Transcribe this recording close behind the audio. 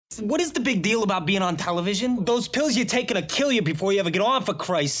What is the big deal about being on television? Those pills you're taking will kill you before you ever get on, for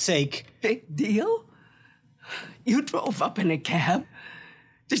Christ's sake. Big deal? You drove up in a cab.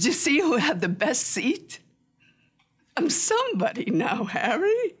 Did you see who had the best seat? I'm somebody now,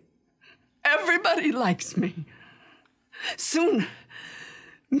 Harry. Everybody likes me. Soon,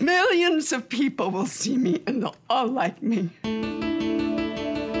 millions of people will see me and they'll all like me.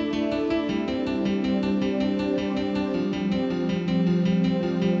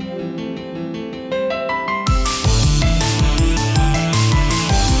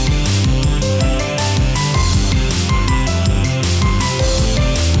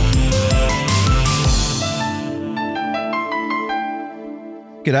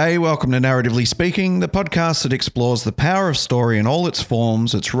 G'day, welcome to Narratively Speaking, the podcast that explores the power of story in all its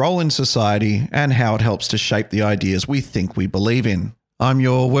forms, its role in society, and how it helps to shape the ideas we think we believe in. I'm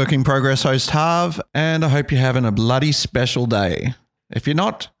your work in progress host, Harv, and I hope you're having a bloody special day. If you're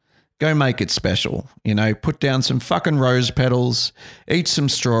not, go make it special. You know, put down some fucking rose petals, eat some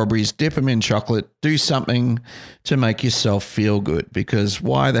strawberries, dip them in chocolate, do something to make yourself feel good, because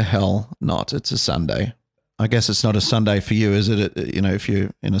why the hell not? It's a Sunday. I guess it's not a Sunday for you, is it? You know, if you're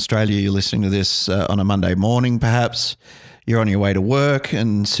in Australia, you're listening to this on a Monday morning, perhaps. You're on your way to work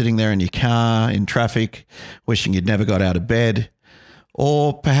and sitting there in your car in traffic, wishing you'd never got out of bed.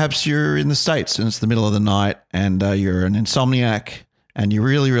 Or perhaps you're in the States and it's the middle of the night and you're an insomniac and you're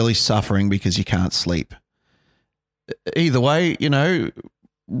really, really suffering because you can't sleep. Either way, you know,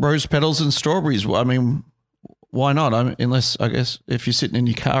 rose petals and strawberries. I mean, why not? Unless, I guess, if you're sitting in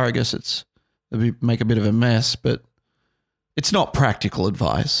your car, I guess it'd make a bit of a mess, but it's not practical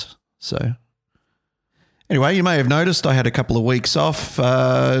advice. So anyway, you may have noticed I had a couple of weeks off,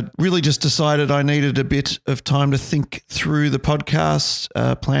 really just decided I needed a bit of time to think through the podcast,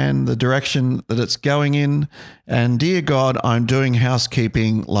 plan the direction that it's going in. And dear God, I'm doing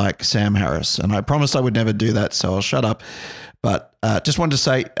housekeeping like Sam Harris. And I promised I would never do that, so I'll shut up. But just wanted to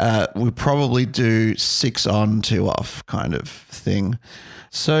say we'll probably do 6 on, 2 off kind of thing.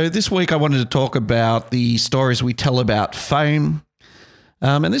 So this week I wanted to talk about the stories we tell about fame.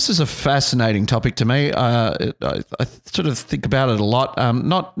 And this is a fascinating topic to me. I sort of think about it a lot,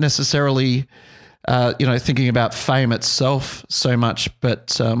 not necessarily, thinking about fame itself so much,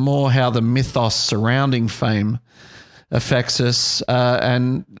 but more how the mythos surrounding fame affects us.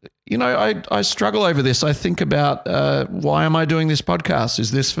 And, you know, I struggle over this. I think about why am I doing this podcast?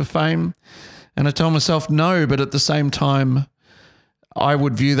 Is this for fame? And I tell myself no, but at the same time, I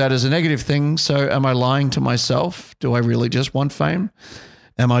would view that as a negative thing. So am I lying to myself? Do I really just want fame?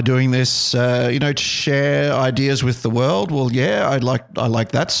 Am I doing this, to share ideas with the world? Well, yeah, I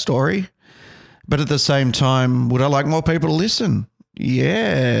like that story. But at the same time, would I like more people to listen?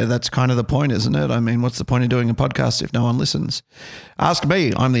 Yeah, that's kind of the point, isn't it? I mean, what's the point of doing a podcast if no one listens? Ask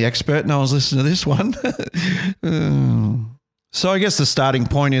me. I'm the expert. No one's listening to this one. So I guess the starting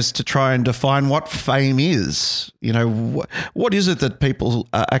point is to try and define what fame is. You know, what is it that people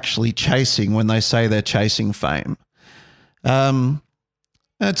are actually chasing when they say they're chasing fame?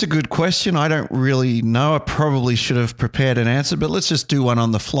 That's a good question. I don't really know. I probably should have prepared an answer, but let's just do one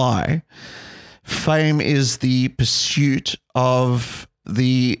on the fly. Fame is the pursuit of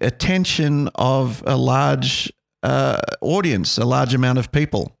the attention of a large audience, a large amount of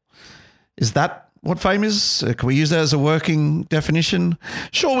people. Is that what fame is? Can we use that as a working definition?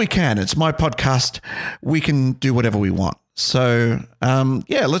 Sure we can. It's my podcast. We can do whatever we want. So,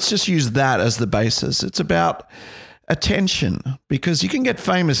 let's just use that as the basis. It's about attention, because you can get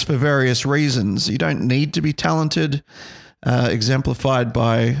famous for various reasons. You don't need to be talented, exemplified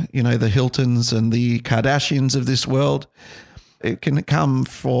by, the Hiltons and the Kardashians of this world. It can come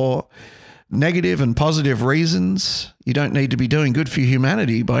for negative and positive reasons. You don't need to be doing good for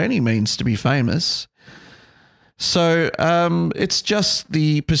humanity by any means to be famous. So it's just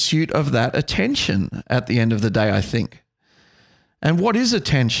the pursuit of that attention at the end of the day, I think. And what is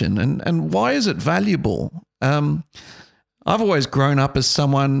attention and why is it valuable? I've always grown up as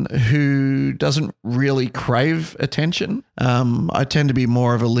someone who doesn't really crave attention. I tend to be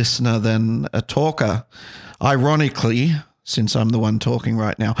more of a listener than a talker. Ironically, since I'm the one talking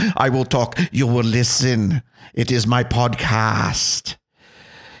right now, I will talk, you will listen. It is my podcast.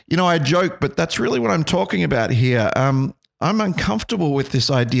 You know, I joke, but that's really what I'm talking about here. I'm uncomfortable with this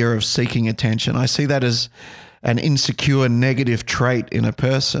idea of seeking attention. I see that as an insecure, negative trait in a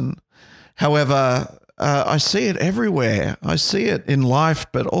person. However, I see it everywhere. I see it in life,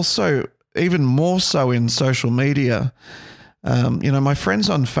 but also even more so in social media. My friends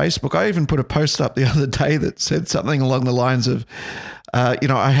on Facebook, I even put a post up the other day that said something along the lines of,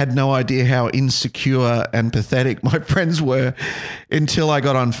 I had no idea how insecure and pathetic my friends were until I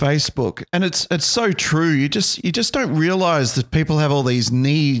got on Facebook. And it's so true. You just don't realize that people have all these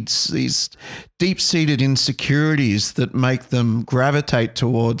needs, these deep-seated insecurities that make them gravitate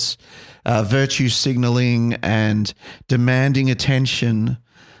towards virtue signaling and demanding attention.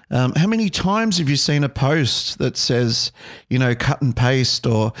 How many times have you seen a post that says, cut and paste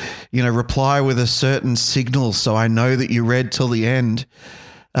or, reply with a certain signal so I know that you read till the end?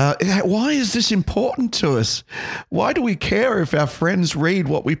 Why is this important to us? Why do we care if our friends read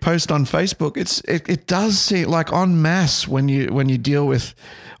what we post on Facebook? It does seem like en masse when you deal with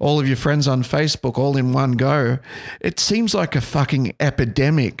all of your friends on Facebook all in one go. It seems like a fucking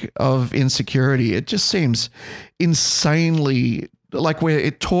epidemic of insecurity. It just seems insanely like we're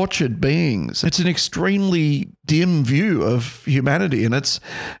tortured beings. It's an extremely dim view of humanity, and that's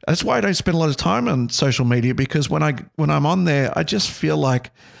why I don't spend a lot of time on social media, because when I'm on there, I just feel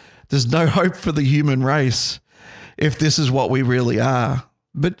like there's no hope for the human race if this is what we really are.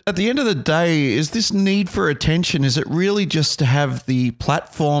 But at the end of the day, is this need for attention, is it really just to have the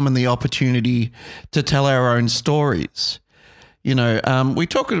platform and the opportunity to tell our own stories? We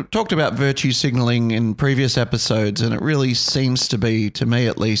talked about virtue signaling in previous episodes, and it really seems to be, to me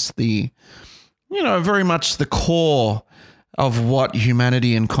at least, very much the core of what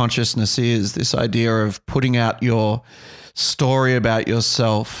humanity and consciousness is, this idea of putting out your story about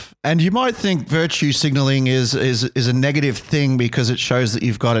yourself. And you might think virtue signaling is a negative thing because it shows that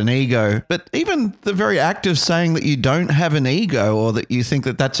you've got an ego. But even the very act of saying that you don't have an ego, or that you think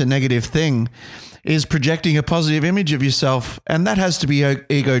that that's a negative thing, is projecting a positive image of yourself, and that has to be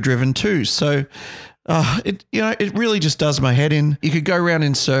ego-driven too. So it really just does my head in. You could go around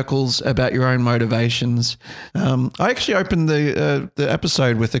in circles about your own motivations. I actually opened the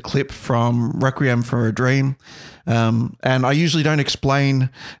episode with a clip from Requiem for a Dream, and I usually don't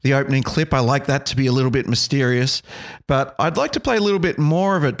explain the opening clip. I like that to be a little bit mysterious, but I'd like to play a little bit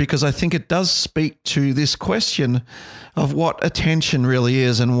more of it because I think it does speak to this question of what attention really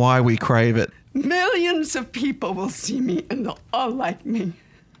is and why we crave it. Millions of people will see me and they'll all like me.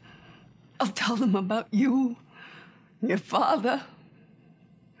 I'll tell them about you, your father,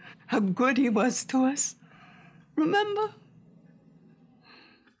 how good he was to us. Remember?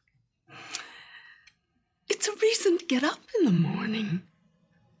 It's a reason to get up in the morning.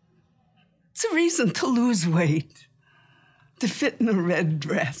 It's a reason to lose weight, to fit in a red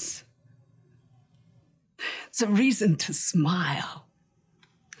dress. It's a reason to smile.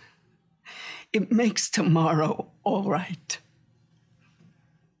 It makes tomorrow all right.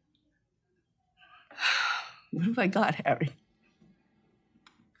 What have I got, Harry?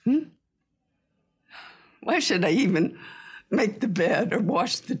 Why should I even make the bed or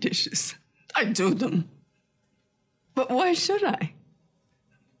wash the dishes? I do them. But why should I?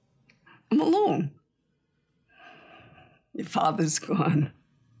 I'm alone. Your father's gone.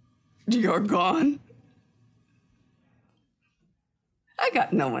 You're gone. I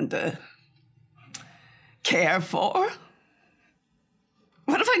got no one to care for.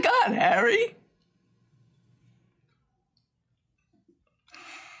 What have I got, Harry?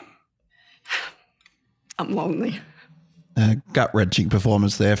 I'm lonely. Gut-wrenching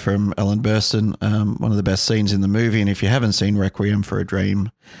performance there from Ellen Burstyn, one of the best scenes in the movie. And if you haven't seen Requiem for a Dream,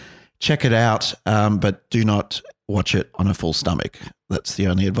 check it out, but do not watch it on a full stomach. That's the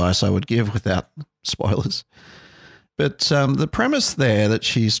only advice I would give without spoilers. But the premise there that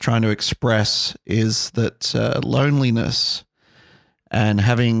she's trying to express is that loneliness and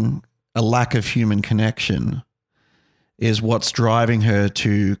having a lack of human connection is what's driving her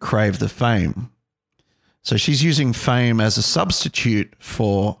to crave the fame. So she's using fame as a substitute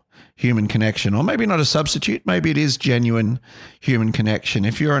for human connection, or maybe not a substitute, maybe it is genuine human connection.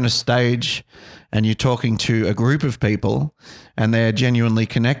 If you're on a stage and you're talking to a group of people and they're genuinely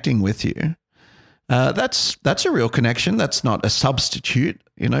connecting with you, that's a real connection. That's not a substitute.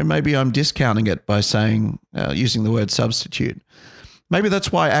 Maybe I'm discounting it by saying, using the word substitute. Maybe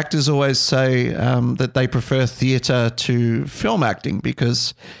that's why actors always say that they prefer theatre to film acting,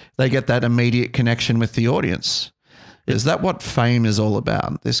 because they get that immediate connection with the audience. Is that what fame is all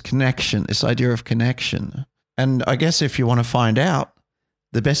about? This connection, this idea of connection. And I guess if you want to find out,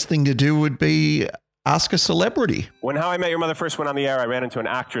 the best thing to do would be ask a celebrity. When How I Met Your Mother first went on the air, I ran into an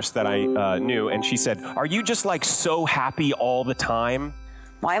actress that I knew, and she said, "Are you just like so happy all the time?"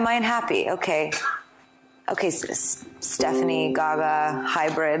 Why am I unhappy? Okay, Stephanie Gaga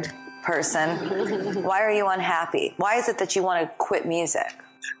hybrid person. Why are you unhappy? Why is it that you want to quit music?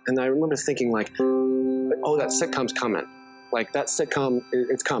 And I remember thinking like, oh, that sitcom's coming. Like that sitcom,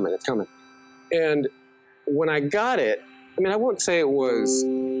 it's coming. And when I got it, I mean, I won't say it was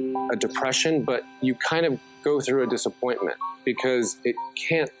a depression, but you kind of go through a disappointment because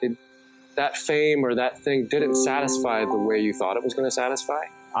that fame or that thing didn't satisfy the way you thought it was going to satisfy.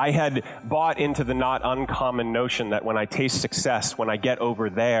 I had bought into the not uncommon notion that when I taste success, when I get over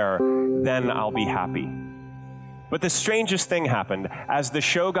there, then I'll be happy. But the strangest thing happened. As the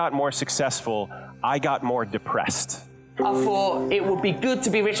show got more successful, I got more depressed. I thought it would be good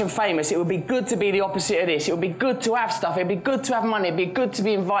to be rich and famous. It would be good to be the opposite of this. It would be good to have stuff. It'd be good to have money. It'd be good to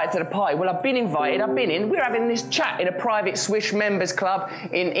be invited to the party. Well, I've been invited. I've been in. We're having this chat in a private Swish members club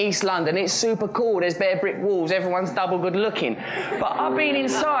in East London. It's super cool. There's bare brick walls. Everyone's double good looking. But I've been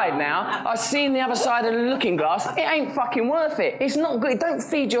inside now. I've seen the other side of the looking glass. It ain't fucking worth it. It's not good. It don't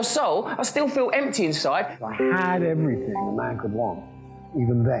feed your soul. I still feel empty inside. I had everything a man could want,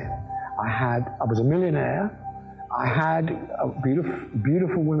 even then. I was a millionaire. I had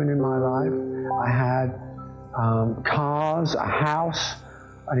beautiful women in my life. I had cars, a house,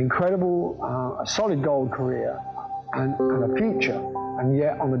 an incredible, a solid gold career, and a future. And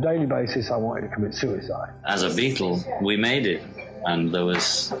yet, on a daily basis, I wanted to commit suicide. As a Beatle, we made it, and there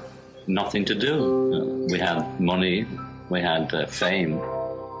was nothing to do. We had money, we had fame,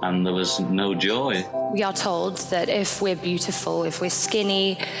 and there was no joy. We are told that if we're beautiful, if we're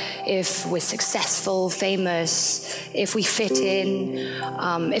skinny, if we're successful, famous, if we fit in,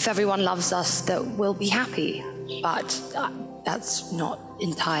 if everyone loves us, that we'll be happy. But that's not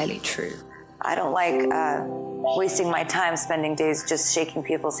entirely true. I don't like wasting my time spending days just shaking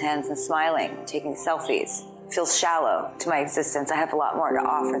people's hands and smiling, taking selfies. It feels shallow to my existence. I have a lot more to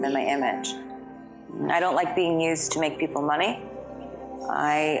offer than my image. I don't like being used to make people money.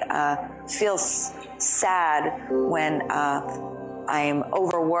 I feel sad when I'm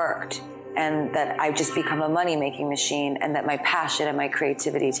overworked and that I've just become a money-making machine and that my passion and my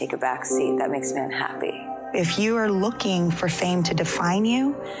creativity take a back seat. That makes me unhappy. If you are looking for fame to define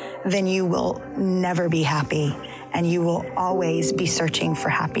you, then you will never be happy, and you will always be searching for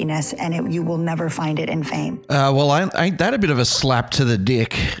happiness, and you will never find it in fame. Well, ain't that a bit of a slap to the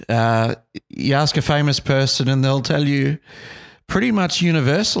dick? You ask a famous person and they'll tell you pretty much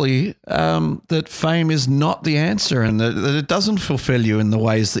universally that fame is not the answer and that it doesn't fulfill you in the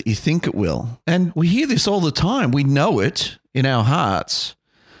ways that you think it will. And we hear this all the time. We know it in our hearts.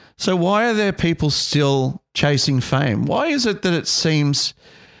 So why are there people still chasing fame? Why is it that it seems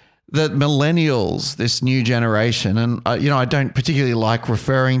that millennials, this new generation, and I don't particularly like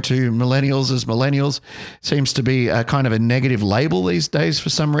referring to millennials as millennials, seems to be a kind of a negative label these days for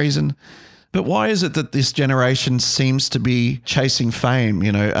some reason. But why is it that this generation seems to be chasing fame,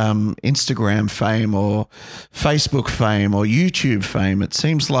 Instagram fame or Facebook fame or YouTube fame? It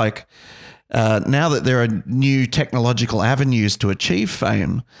seems like now that there are new technological avenues to achieve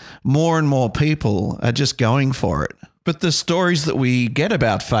fame, more and more people are just going for it. But the stories that we get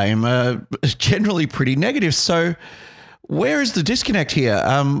about fame are generally pretty negative. So where is the disconnect here?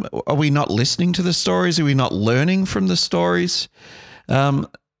 Are we not listening to the stories? Are we not learning from the stories?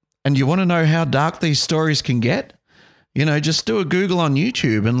 And you want to know how dark these stories can get? Just do a Google on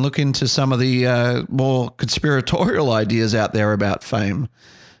YouTube and look into some of the more conspiratorial ideas out there about fame.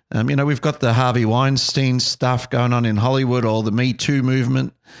 We've got the Harvey Weinstein stuff going on in Hollywood, or the Me Too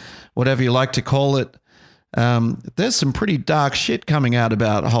movement, whatever you like to call it. There's some pretty dark shit coming out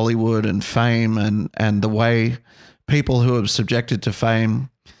about Hollywood and fame and the way people who are subjected to fame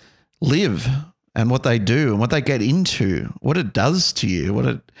live and what they do and what they get into, what it does to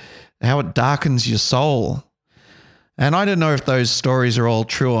you, how it darkens your soul. And I don't know if those stories are all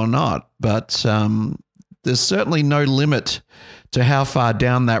true or not, but there's certainly no limit to how far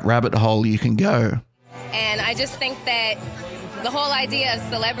down that rabbit hole you can go. And I just think that the whole idea of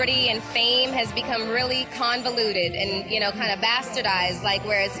celebrity and fame has become really convoluted and, kind of bastardized, like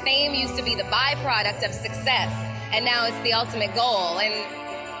whereas fame used to be the byproduct of success, and now it's the ultimate goal. And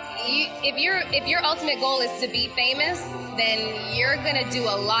if your ultimate goal is to be famous, then you're gonna do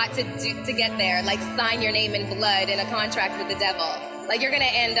a lot to get there, like sign your name in blood in a contract with the devil. Like you're gonna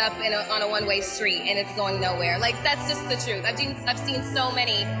end up on a one-way street and it's going nowhere. Like that's just the truth. I've seen so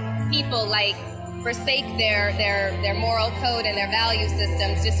many people like forsake their moral code and their value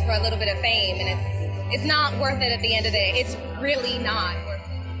systems just for a little bit of fame, and it's not worth it at the end of the day. It's really not worth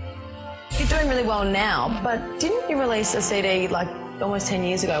it. You're doing really well now, but didn't you release a CD like almost 10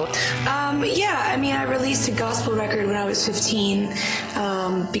 years ago? I released a gospel record when I was 15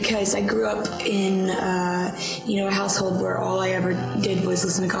 because I grew up in a household where all I ever did was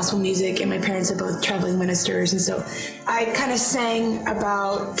listen to gospel music, and my parents are both traveling ministers, and so I kind of sang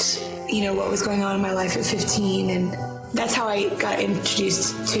about what was going on in my life at 15, and That's how I got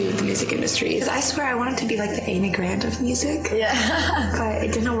introduced to the music industry. I swear I wanted to be like the Amy Grant of music. Yeah. But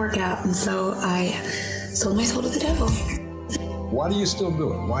it didn't work out, and so I sold my soul to the devil. Why do you still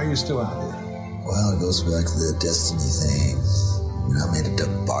do it? Why are you still out here? Well, it goes back to the destiny thing. You know, I made a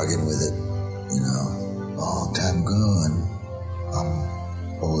bargain with it, you know, a long time ago, and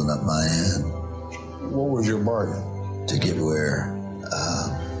I'm holding up my end. What was your bargain? To get where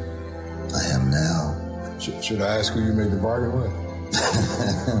I am now. Should I ask who you made the bargain with?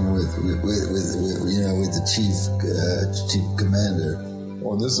 with the chief commander.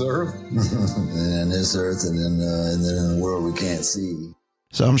 On this earth? And this earth, and then in the world we can't see.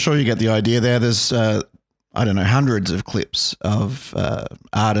 So I'm sure you get the idea there. There's, hundreds of clips of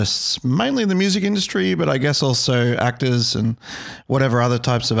artists, mainly in the music industry, but I guess also actors and whatever other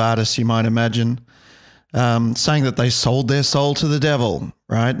types of artists you might imagine, saying that they sold their soul to the devil,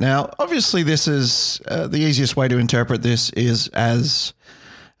 right? Now, obviously this is, the easiest way to interpret this is as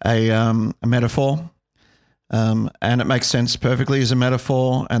a metaphor. And it makes sense perfectly as a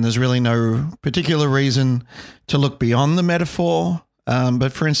metaphor, and there's really no particular reason to look beyond the metaphor.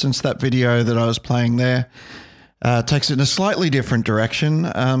 But for instance, that video that I was playing there takes it in a slightly different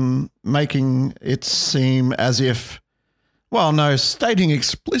direction, making it seem as if, stating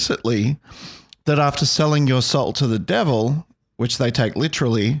explicitly that after selling your soul to the devil, which they take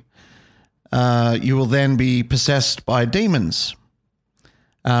literally, you will then be possessed by demons.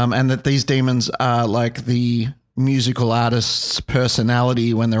 And that these demons are like the musical artist's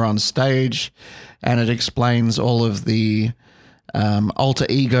personality when they're on stage, and it explains all of the alter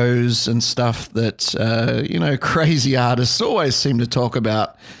egos and stuff that, crazy artists always seem to talk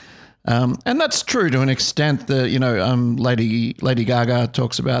about. And that's true to an extent that, Lady Gaga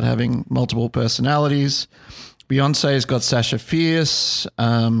talks about having multiple personalities. Beyonce's got Sasha Fierce.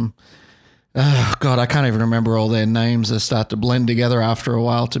 Oh, God, I can't even remember all their names. They start to blend together after a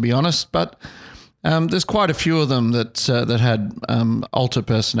while, to be honest. But there's quite a few of them that had alter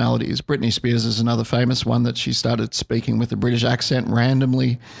personalities. Britney Spears is another famous one that she started speaking with a British accent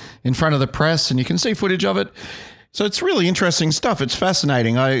randomly in front of the press, and you can see footage of it. So it's really interesting stuff. It's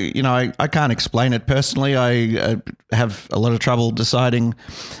fascinating. I can't explain it personally. I have a lot of trouble deciding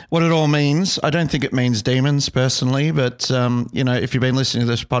what it all means. I don't think it means demons personally, but, if you've been listening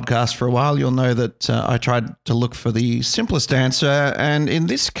to this podcast for a while, you'll know that I tried to look for the simplest answer. And in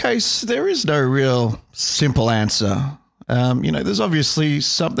this case, there is no real simple answer. There's obviously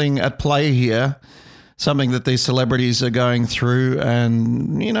something at play here, something that these celebrities are going through.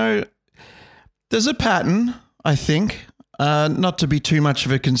 And, there's a pattern, I think, not to be too much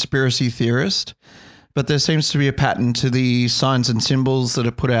of a conspiracy theorist, but there seems to be a pattern to the signs and symbols that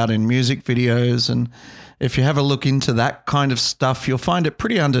are put out in music videos. And if you have a look into that kind of stuff, you'll find it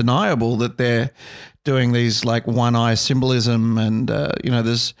pretty undeniable that they're doing these like one-eye symbolism, and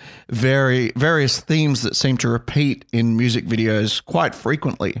there's various themes that seem to repeat in music videos quite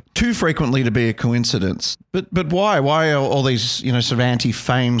frequently, too frequently to be a coincidence. But why? Why are all these sort of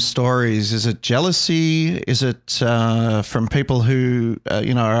anti-fame stories? Is it jealousy? Is it from people who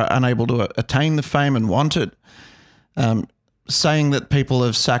are unable to attain the fame and want it? Saying that people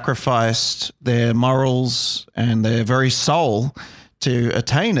have sacrificed their morals and their very soul to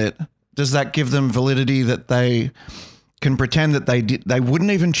attain it, does that give them validity that they can pretend that they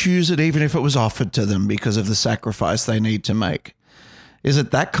wouldn't even choose it even if it was offered to them because of the sacrifice they need to make? Is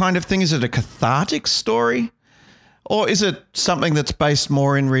it that kind of thing? Is it a cathartic story? Or is it something that's based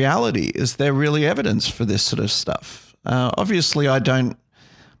more in reality? Is there really evidence for this sort of stuff? Obviously, I don't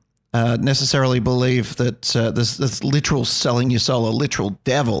necessarily believe that there's literal selling your soul, a literal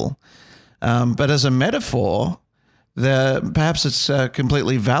devil. But as a metaphor, perhaps it's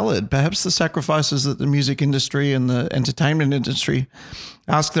completely valid. Perhaps the sacrifices that the music industry and the entertainment industry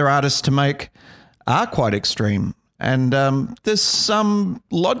ask their artists to make are quite extreme. And there's some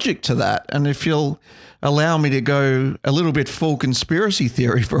logic to that. And if you'll allow me to go a little bit full conspiracy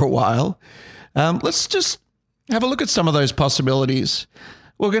theory for a while, let's just have a look at some of those possibilities.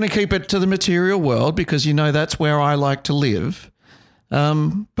 We're going to keep it to the material world because that's where I like to live.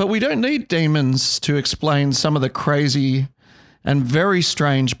 But we don't need demons to explain some of the crazy and very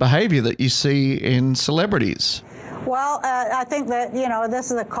strange behavior that you see in celebrities. Well, I think that,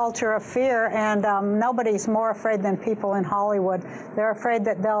 this is a culture of fear, and nobody's more afraid than people in Hollywood. They're afraid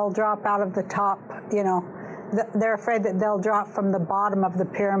that they'll drop out of the top, they're afraid that they'll drop from the bottom of the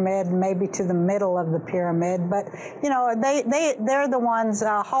pyramid, maybe to the middle of the pyramid. But they're the ones.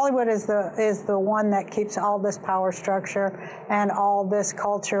 Hollywood is the one that keeps all this power structure and all this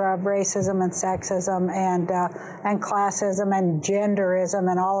culture of racism and sexism and classism and genderism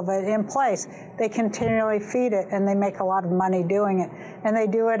and all of it in place. They continually feed it, and they make a lot of money doing it, and they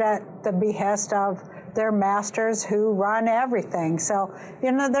do it at the behest of their masters who run everything. So,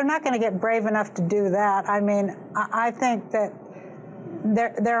 they're not going to get brave enough to do that. I mean, I think that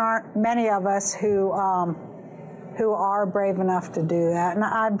there aren't many of us who are brave enough to do that. And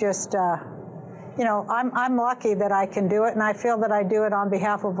I'm just, I'm lucky that I can do it, and I feel that I do it on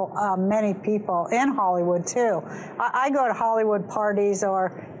behalf of many people in Hollywood too. I go to Hollywood parties,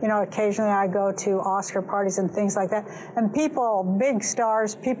 or occasionally I go to Oscar parties and things like that. And people, big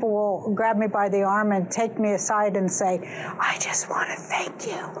stars, people will grab me by the arm and take me aside and say, "I just want to thank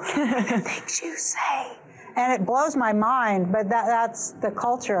you for the things you say." And it blows my mind, but that's the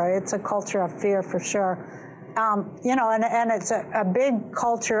culture. It's a culture of fear for sure. And it's a big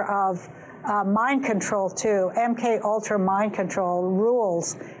culture of mind control too. MK Ultra mind control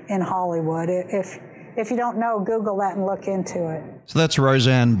rules in Hollywood. If you don't know, Google that and look into it. So that's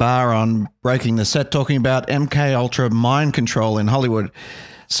Roseanne Barr on Breaking the Set talking about MK Ultra mind control in Hollywood.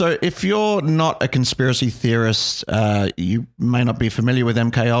 So if you're not a conspiracy theorist, you may not be familiar with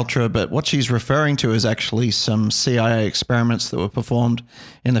MK Ultra, but what she's referring to is actually some CIA experiments that were performed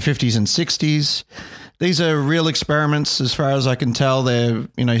in the 50s and 60s. These are real experiments, as far as I can tell. They're,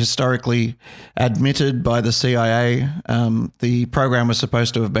 historically admitted by the CIA. The program was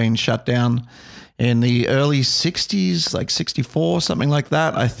supposed to have been shut down in the early 60s, like 64, something like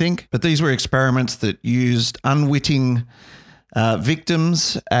that, I think. But these were experiments that used unwitting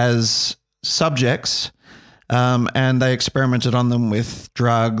victims as subjects, and they experimented on them with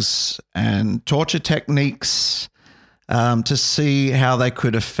drugs and torture techniques to see how they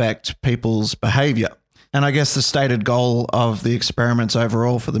could affect people's behavior. And I guess the stated goal of the experiments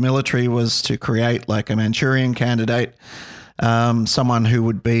overall for the military was to create like a Manchurian candidate, someone who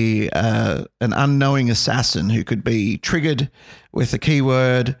would be an unknowing assassin who could be triggered with a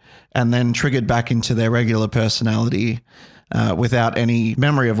keyword and then triggered back into their regular personality without any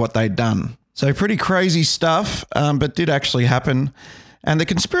memory of what they'd done. So pretty crazy stuff, but did actually happen. And the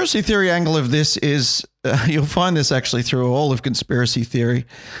conspiracy theory angle of this is, you'll find this actually through all of conspiracy theory,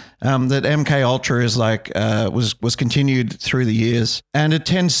 that MK Ultra is like was continued through the years, and it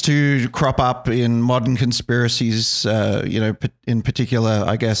tends to crop up in modern conspiracies. In particular,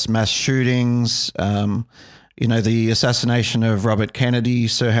 I guess mass shootings. The assassination of Robert Kennedy,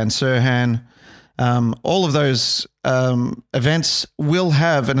 Sirhan Sirhan. All of those events will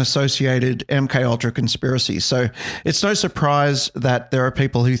have an associated MK Ultra conspiracy. So it's no surprise that there are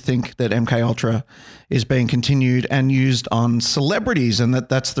people who think that MK Ultra is being continued and used on celebrities, and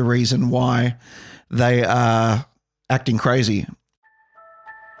that's the reason why they are acting crazy.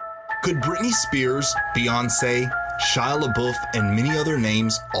 Could Britney Spears, Beyonce, Shia LaBeouf, and many other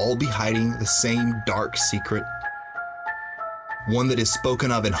names all be hiding the same dark secret? One that is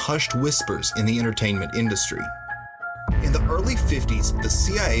spoken of in hushed whispers in the entertainment industry. In the early 50s, the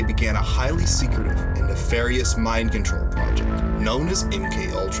CIA began a highly secretive and nefarious mind control project known as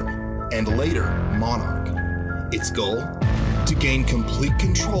MK Ultra, and later Monarch. Its goal? To gain complete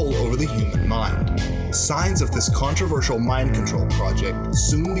control over the human mind. Signs of this controversial mind control project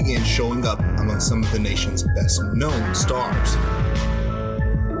soon began showing up among some of the nation's best known stars.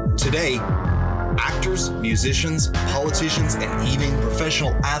 Today, actors, musicians, politicians, and even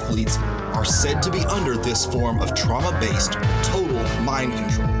professional athletes are said to be under this form of trauma-based total mind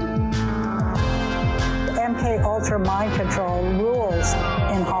control. MK Ultra mind control rules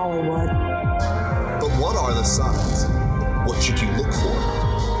in Hollywood. But what are the signs? What should you look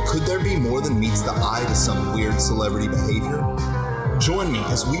for? Could there be more than meets the eye to some weird celebrity behavior? Join me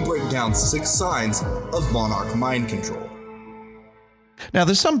as we break down 6 signs of Monarch mind control. Now,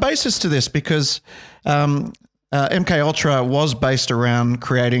 there's some basis to this because MK Ultra was based around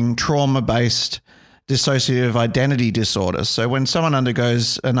creating trauma-based dissociative identity disorder. So when someone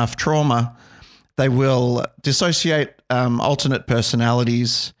undergoes enough trauma, they will dissociate alternate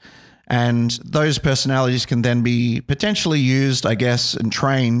personalities, and those personalities can then be potentially used, I guess, and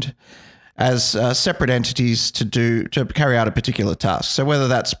trained as separate entities to carry out a particular task. So whether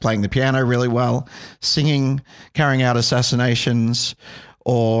that's playing the piano really well, singing, carrying out assassinations,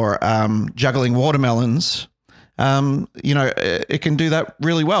 or juggling watermelons, it can do that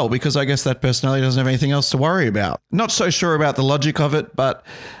really well because I guess that personality doesn't have anything else to worry about. Not so sure about the logic of it, but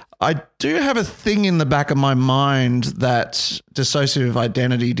I do have a thing in the back of my mind that dissociative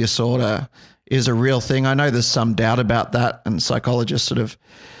identity disorder is a real thing. I know there's some doubt about that, and psychologists sort of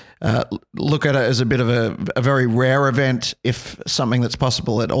look at it as a bit of a very rare event, if something that's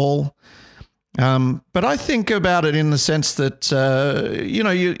possible at all. But I think about it in the sense that,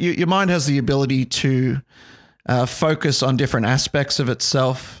 your mind has the ability to focus on different aspects of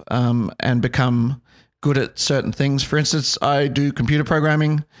itself and become good at certain things. For instance, I do computer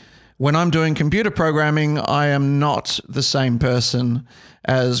programming. When I'm doing computer programming, I am not the same person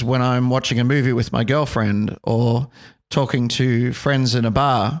as when I'm watching a movie with my girlfriend or talking to friends in a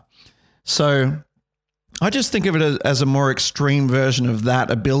bar. So I just think of it as a more extreme version of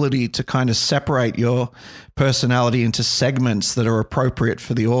that ability to kind of separate your personality into segments that are appropriate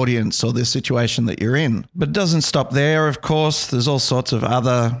for the audience or the situation that you're in. But it doesn't stop there, of course. There's all sorts of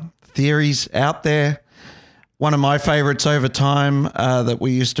other theories out there. One of my favorites over time that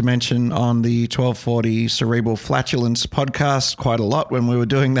we used to mention on the 1240 Cerebral Flatulence podcast quite a lot when we were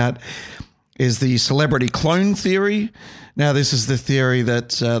doing that is the celebrity clone theory. Now, this is the theory that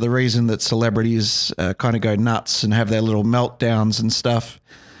the reason that celebrities kind of go nuts and have their little meltdowns and stuff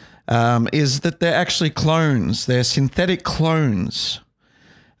is that they're actually clones. They're synthetic clones.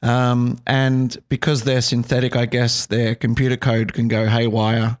 And because they're synthetic, I guess their computer code can go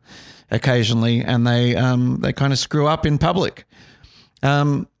haywire occasionally, and they kind of screw up in public.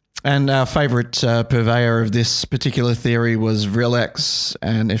 And our favorite purveyor of this particular theory was Vrillex.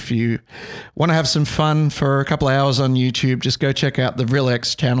 And if you want to have some fun for a couple of hours on YouTube, just go check out the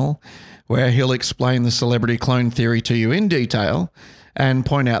Vrillex channel, where he'll explain the celebrity clone theory to you in detail and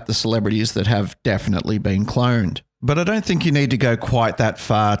point out the celebrities that have definitely been cloned. But I don't think you need to go quite that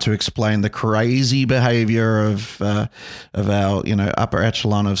far to explain the crazy behavior of our, upper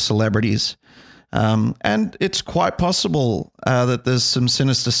echelon of celebrities. And it's quite possible that there's some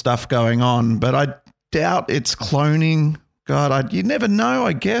sinister stuff going on, but I doubt it's cloning. God, you never know,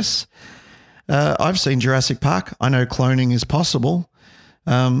 I guess. I've seen Jurassic Park. I know cloning is possible.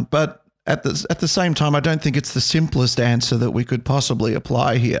 But at the same time, I don't think it's the simplest answer that we could possibly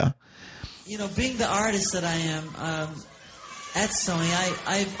apply here. Being the artist that I am at Sony,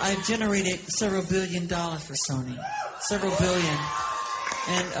 I've generated several $1 billion for Sony. Several billion.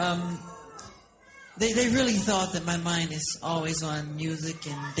 And They really thought that my mind is always on music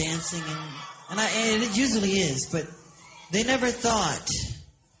and dancing, and it usually is, but they never thought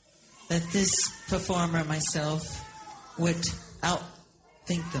that this performer, myself, would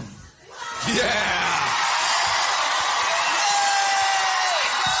outthink them. Yeah!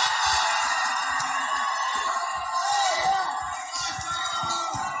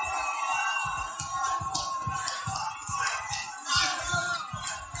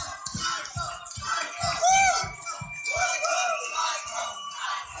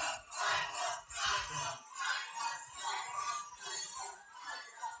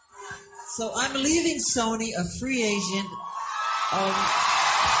 So I'm leaving Sony a free agent.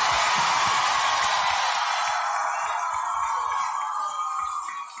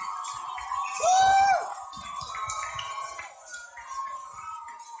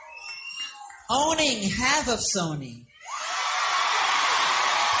 Owning half of Sony.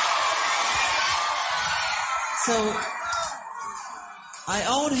 So I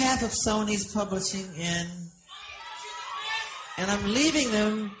own half of Sony's publishing, and I'm leaving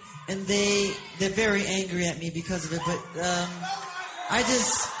them. And they're very angry at me because of it, but I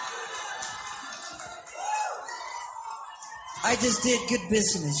just did good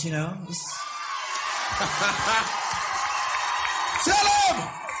business, Tell him!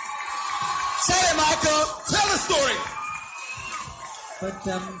 Say it, Michael! Tell the story! But,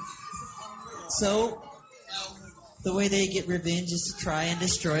 so, the way they get revenge is to try and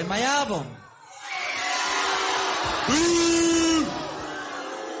destroy my album.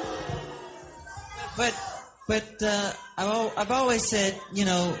 But I've always said,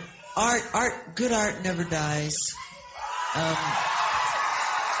 good art never dies.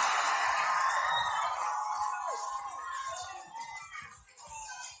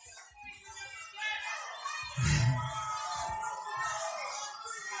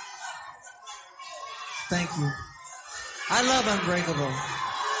 Thank you. I love Unbreakable.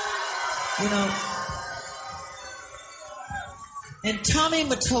 And Tommy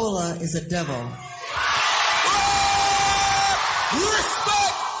Mottola is a devil.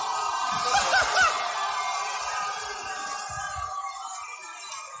 Respect!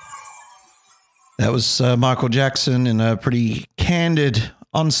 That was Michael Jackson in a pretty candid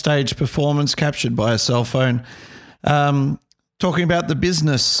onstage performance captured by a cell phone, talking about the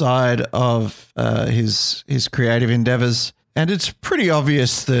business side of his creative endeavors. And it's pretty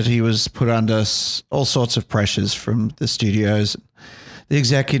obvious that he was put under all sorts of pressures from the studios. the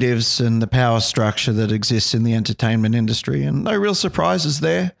executives and the power structure that exists in the entertainment industry, and no real surprises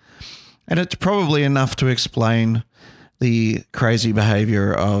there. And it's probably enough to explain the crazy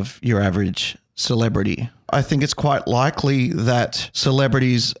behavior of your average celebrity. I think it's quite likely that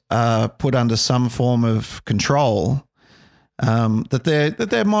celebrities are put under some form of control, that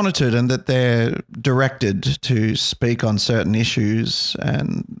they're monitored and that they're directed to speak on certain issues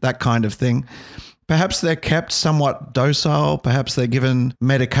and that kind of thing. Perhaps they're kept somewhat docile. Perhaps they're given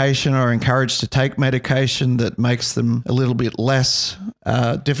medication or encouraged to take medication that makes them a little bit less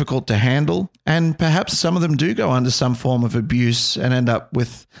difficult to handle. And perhaps some of them do go under some form of abuse and end up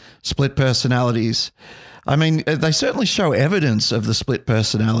with split personalities. I mean, they certainly show evidence of the split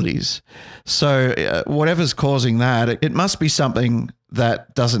personalities. So whatever's causing that, it must be something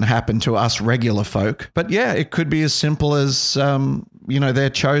that doesn't happen to us regular folk. But yeah, it could be as simple as, they're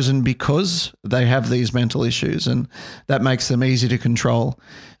chosen because they have these mental issues and that makes them easy to control.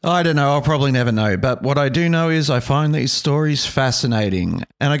 I don't know. I'll probably never know. But what I do know is I find these stories fascinating.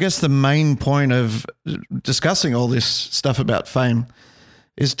 And I guess the main point of discussing all this stuff about fame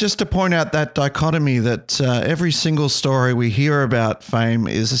is just to point out that dichotomy that every single story we hear about fame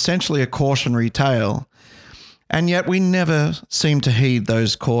is essentially a cautionary tale. And yet we never seem to heed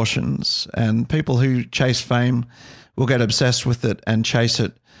those cautions. And people who chase fame will get obsessed with it and chase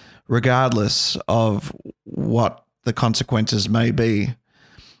it regardless of what the consequences may be.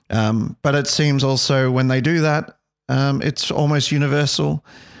 But it seems also when they do that, it's almost universal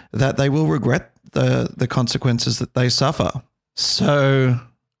that they will regret the consequences that they suffer. So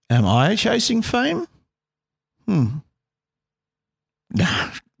am I chasing fame? No,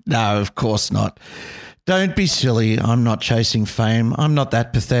 of course not. Don't be silly. I'm not chasing fame. I'm not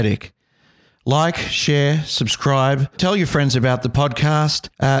that pathetic. Like, share, subscribe, tell your friends about the podcast,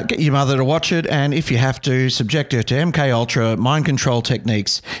 get your mother to watch it, and if you have to, subject her to MK Ultra mind control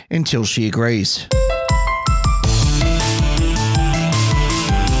techniques until she agrees.